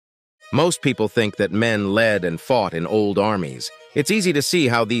Most people think that men led and fought in old armies. It's easy to see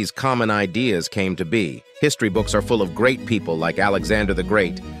how these common ideas came to be. History books are full of great people like Alexander the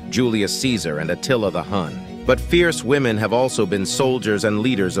Great, Julius Caesar, and Attila the Hun. But fierce women have also been soldiers and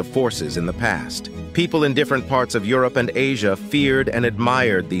leaders of forces in the past. People in different parts of Europe and Asia feared and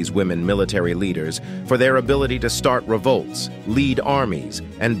admired these women military leaders for their ability to start revolts, lead armies,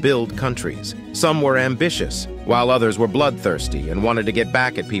 and build countries. Some were ambitious, while others were bloodthirsty and wanted to get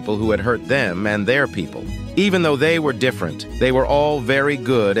back at people who had hurt them and their people. Even though they were different, they were all very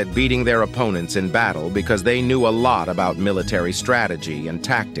good at beating their opponents in battle because they knew a lot about military strategy and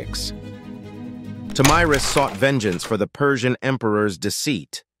tactics. Tomyris sought vengeance for the Persian emperor's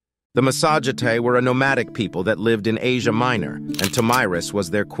deceit. The Massagetae were a nomadic people that lived in Asia Minor, and Tomyris was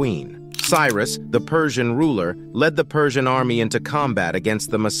their queen. Cyrus, the Persian ruler, led the Persian army into combat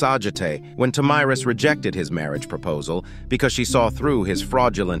against the Massagetae when Tomyris rejected his marriage proposal because she saw through his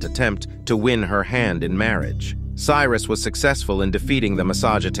fraudulent attempt to win her hand in marriage. Cyrus was successful in defeating the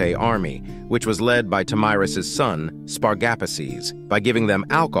Massagetae army, which was led by Tomyris' son, Spargapaces, by giving them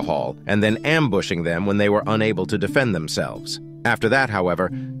alcohol and then ambushing them when they were unable to defend themselves. After that, however,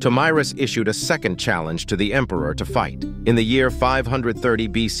 Tomyris issued a second challenge to the emperor to fight. In the year 530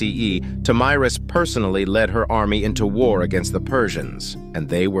 BCE, Tomyris personally led her army into war against the Persians, and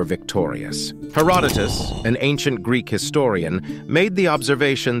they were victorious. Herodotus, an ancient Greek historian, made the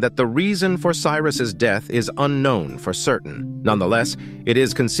observation that the reason for Cyrus's death is unknown for certain. Nonetheless, it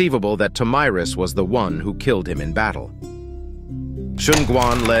is conceivable that Tomyris was the one who killed him in battle.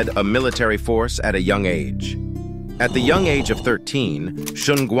 Shunguan led a military force at a young age. At the young age of 13,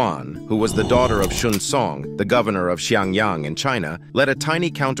 Shunguan, who was the daughter of Xunsong, the governor of Xiangyang in China, led a tiny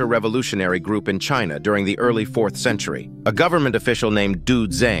counter-revolutionary group in China during the early 4th century. A government official named Du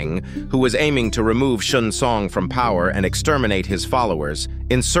Zeng, who was aiming to remove Xunsong from power and exterminate his followers,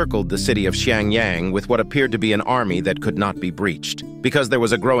 encircled the city of Xiangyang with what appeared to be an army that could not be breached. Because there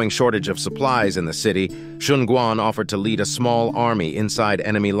was a growing shortage of supplies in the city, Shunguan offered to lead a small army inside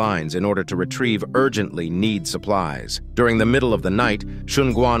enemy lines in order to retrieve urgently needed supplies. During the middle of the night,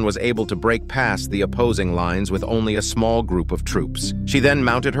 Shunguan was able to break past the opposing lines with only a small group of troops. She then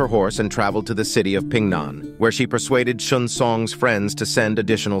mounted her horse and traveled to the city of Pingnan, where she persuaded Xunsong's friends to send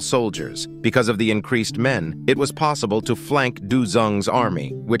additional soldiers. Because of the increased men, it was possible to flank Du Zeng's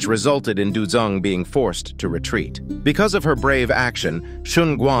army, which resulted in Du Zeng being forced to retreat. Because of her brave action,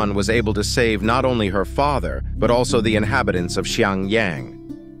 Shunguan was able to save not only her father, but also the inhabitants of Xiangyang.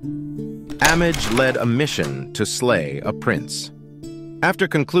 Amage led a mission to slay a prince. After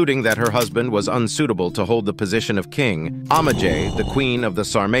concluding that her husband was unsuitable to hold the position of king, Amage, the queen of the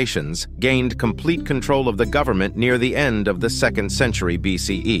Sarmatians, gained complete control of the government near the end of the 2nd century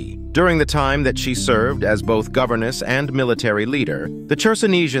BCE. During the time that she served as both governess and military leader, the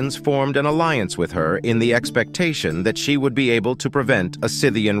Chersonesians formed an alliance with her in the expectation that she would be able to prevent a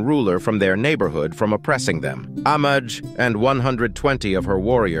Scythian ruler from their neighborhood from oppressing them. Amage and 120 of her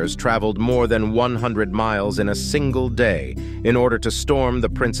warriors traveled more than 100 miles in a single day in order to storm the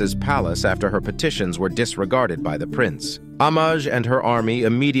prince's palace after her petitions were disregarded by the prince. Amage and her army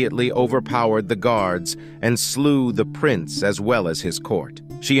immediately overpowered the guards and slew the prince as well as his court.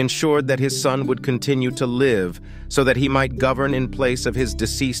 She ensured that his son would continue to live so that he might govern in place of his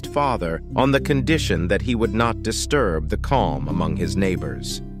deceased father on the condition that he would not disturb the calm among his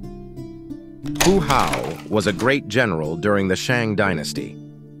neighbors. Fu Hao was a great general during the Shang dynasty.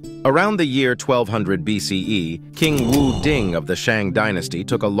 Around the year 1200 BCE, King Wu Ding of the Shang dynasty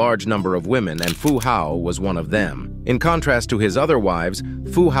took a large number of women, and Fu Hao was one of them. In contrast to his other wives,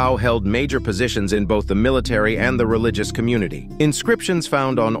 Fu Hao held major positions in both the military and the religious community. Inscriptions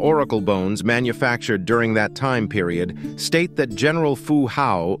found on oracle bones manufactured during that time period state that General Fu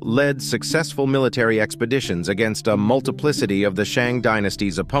Hao led successful military expeditions against a multiplicity of the Shang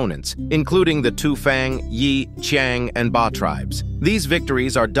dynasty's opponents, including the Tufang, Yi, Qiang, and Ba tribes. These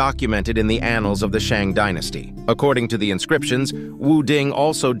victories are documented in the annals of the Shang dynasty. According to the inscriptions, Wu Ding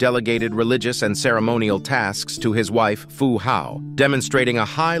also delegated religious and ceremonial tasks to his wife Fu Hao, demonstrating a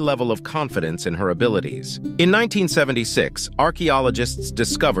high level of confidence in her abilities. In 1976, archaeologists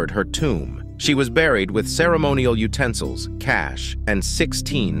discovered her tomb. She was buried with ceremonial utensils, cash, and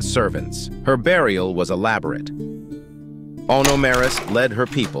 16 servants. Her burial was elaborate. Onomaris led her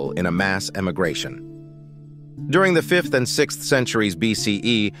people in a mass emigration. During the 5th and 6th centuries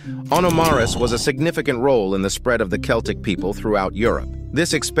BCE, Onomaris was a significant role in the spread of the Celtic people throughout Europe.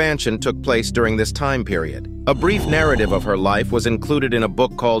 This expansion took place during this time period. A brief narrative of her life was included in a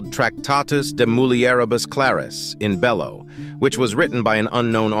book called Tractatus de Mulieribus Claris in Bello, which was written by an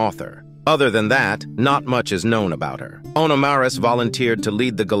unknown author. Other than that, not much is known about her. Onomaris volunteered to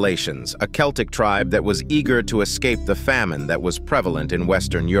lead the Galatians, a Celtic tribe that was eager to escape the famine that was prevalent in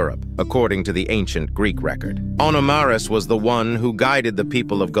Western Europe, according to the ancient Greek record. Onomaris was the one who guided the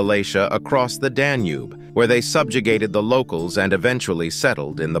people of Galatia across the Danube, where they subjugated the locals and eventually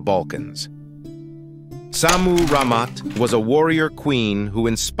settled in the Balkans. Sammu-Ramat was a warrior queen who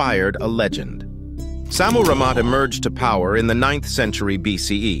inspired a legend. Sammu-Ramat emerged to power in the 9th century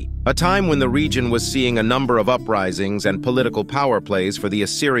BCE, a time when the region was seeing a number of uprisings and political power plays for the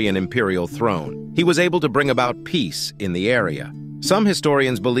Assyrian imperial throne. He was able to bring about peace in the area. Some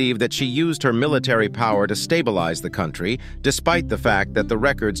historians believe that she used her military power to stabilize the country, despite the fact that the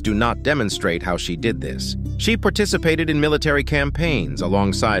records do not demonstrate how she did this. She participated in military campaigns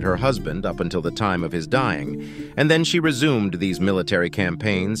alongside her husband up until the time of his dying, and then she resumed these military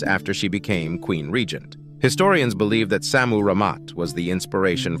campaigns after she became queen regent. Historians believe that Sammu-Ramat was the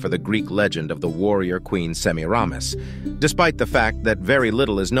inspiration for the Greek legend of the warrior queen Semiramis, despite the fact that very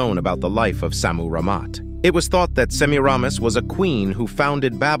little is known about the life of Sammu-Ramat. It was thought that Semiramis was a queen who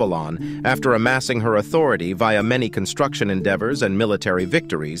founded Babylon after amassing her authority via many construction endeavors and military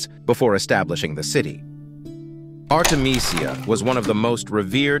victories before establishing the city. Artemisia was one of the most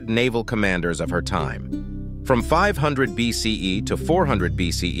revered naval commanders of her time. From 500 BCE to 400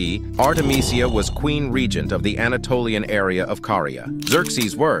 BCE, Artemisia was queen regent of the Anatolian area of Caria.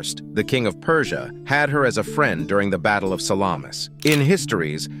 Xerxes I, the king of Persia, had her as a friend during the Battle of Salamis. In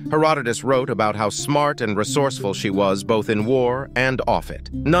histories, Herodotus wrote about how smart and resourceful she was both in war and off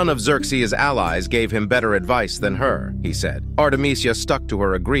it. None of Xerxes' allies gave him better advice than her, he said. Artemisia stuck to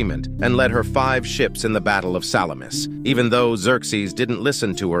her agreement and led her 5 ships in the Battle of Salamis, even though Xerxes didn't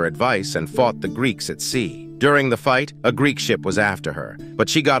listen to her advice and fought the Greeks at sea. During the fight, a Greek ship was after her, but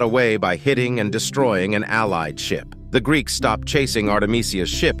she got away by hitting and destroying an allied ship. The Greeks stopped chasing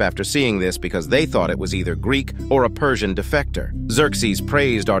Artemisia's ship after seeing this because they thought it was either Greek or a Persian defector. Xerxes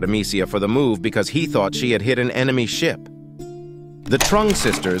praised Artemisia for the move because he thought she had hit an enemy ship. The Trung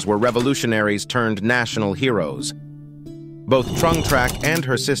sisters were revolutionaries turned national heroes. Both Trung Trac and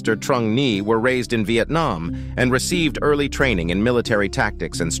her sister Trung Nhi were raised in Vietnam and received early training in military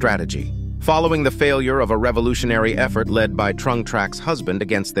tactics and strategy. Following the failure of a revolutionary effort led by Trung Trac's husband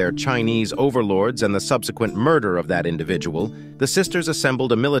against their Chinese overlords and the subsequent murder of that individual, the sisters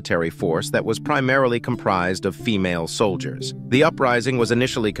assembled a military force that was primarily comprised of female soldiers. The uprising was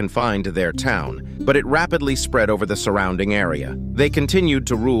initially confined to their town, but it rapidly spread over the surrounding area. They continued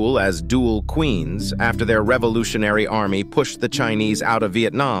to rule as dual queens after their revolutionary army pushed the Chinese out of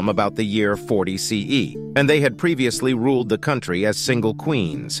Vietnam about the year 40 CE, and they had previously ruled the country as single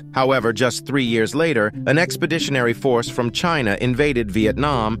queens. However, just 3 years later, an expeditionary force from China invaded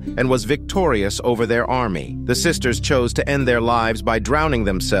Vietnam and was victorious over their army. The sisters chose to end their lives by drowning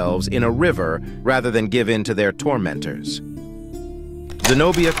themselves in a river rather than give in to their tormentors.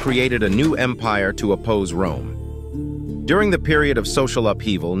 Zenobia created a new empire to oppose Rome. During the period of social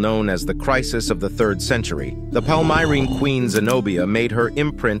upheaval known as the Crisis of the 3rd Century, the Palmyrene queen Zenobia made her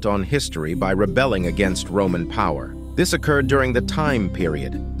imprint on history by rebelling against Roman power. This occurred during the time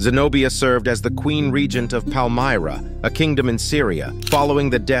period. Zenobia served as the queen regent of Palmyra, a kingdom in Syria, following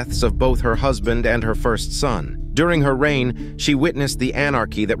the deaths of both her husband and her first son. During her reign, she witnessed the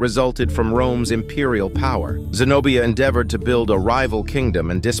anarchy that resulted from Rome's imperial power. Zenobia endeavored to build a rival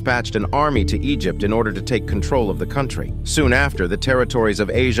kingdom and dispatched an army to Egypt in order to take control of the country. Soon after, the territories of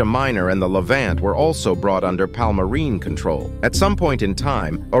Asia Minor and the Levant were also brought under Palmyrene control. At some point in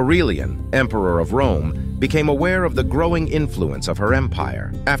time, Aurelian, emperor of Rome, became aware of the growing influence of her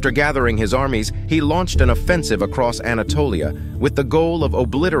empire. After gathering his armies, he launched an offensive across Anatolia with the goal of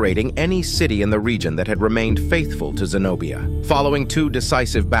obliterating any city in the region that had remained faithful to Zenobia. Following 2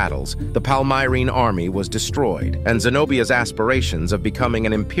 decisive battles, the Palmyrene army was destroyed, and Zenobia's aspirations of becoming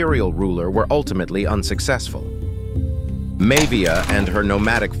an imperial ruler were ultimately unsuccessful. Mavia and her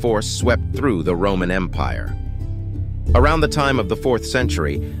nomadic force swept through the Roman Empire. Around the time of the 4th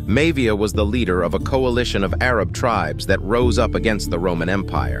century, Mavia was the leader of a coalition of Arab tribes that rose up against the Roman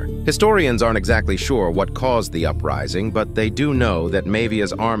Empire. Historians aren't exactly sure what caused the uprising, but they do know that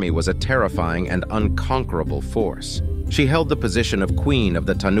Mavia's army was a terrifying and unconquerable force. She held the position of queen of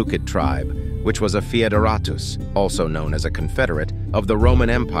the Tanukid tribe, which was a foederatus, also known as a confederate, of the Roman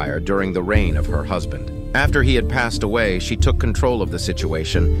Empire during the reign of her husband. After he had passed away, she took control of the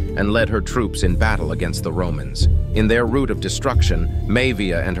situation and led her troops in battle against the Romans. In their route of destruction,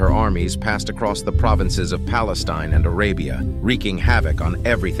 Mavia and her armies passed across the provinces of Palestine and Arabia, wreaking havoc on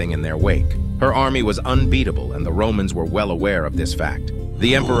everything in their wake. Her army was unbeatable, and the Romans were well aware of this fact.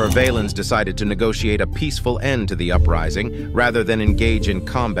 The Emperor Valens decided to negotiate a peaceful end to the uprising rather than engage in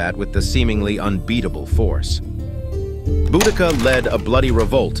combat with the seemingly unbeatable force. Boudica led a bloody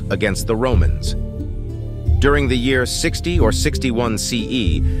revolt against the Romans. During the year 60 or 61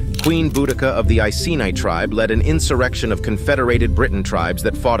 CE, Queen Boudica of the Iceni tribe led an insurrection of confederated Briton tribes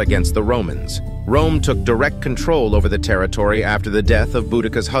that fought against the Romans. Rome took direct control over the territory after the death of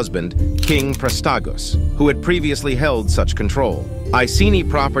Boudica's husband, King Prasutagus, who had previously held such control. Iceni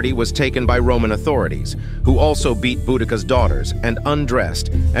property was taken by Roman authorities, who also beat Boudica's daughters and undressed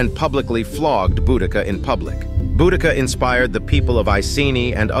and publicly flogged Boudica in public. Boudica inspired the people of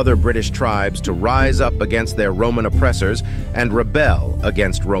Iceni and other British tribes to rise up against their Roman oppressors and rebel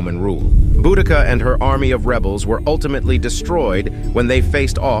against Roman rule. Boudica and her army of rebels were ultimately destroyed when they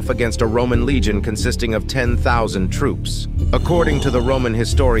faced off against a Roman legion consisting of 10,000 troops. According to the Roman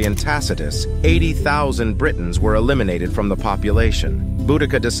historian Tacitus, 80,000 Britons were eliminated from the population.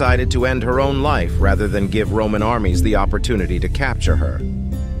 Boudica decided to end her own life rather than give Roman armies the opportunity to capture her.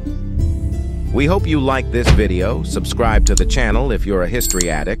 We hope you like this video, subscribe to the channel if you're a history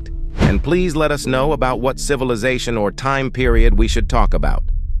addict, and please let us know about what civilization or time period we should talk about.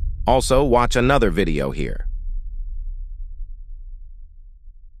 Also, watch another video here.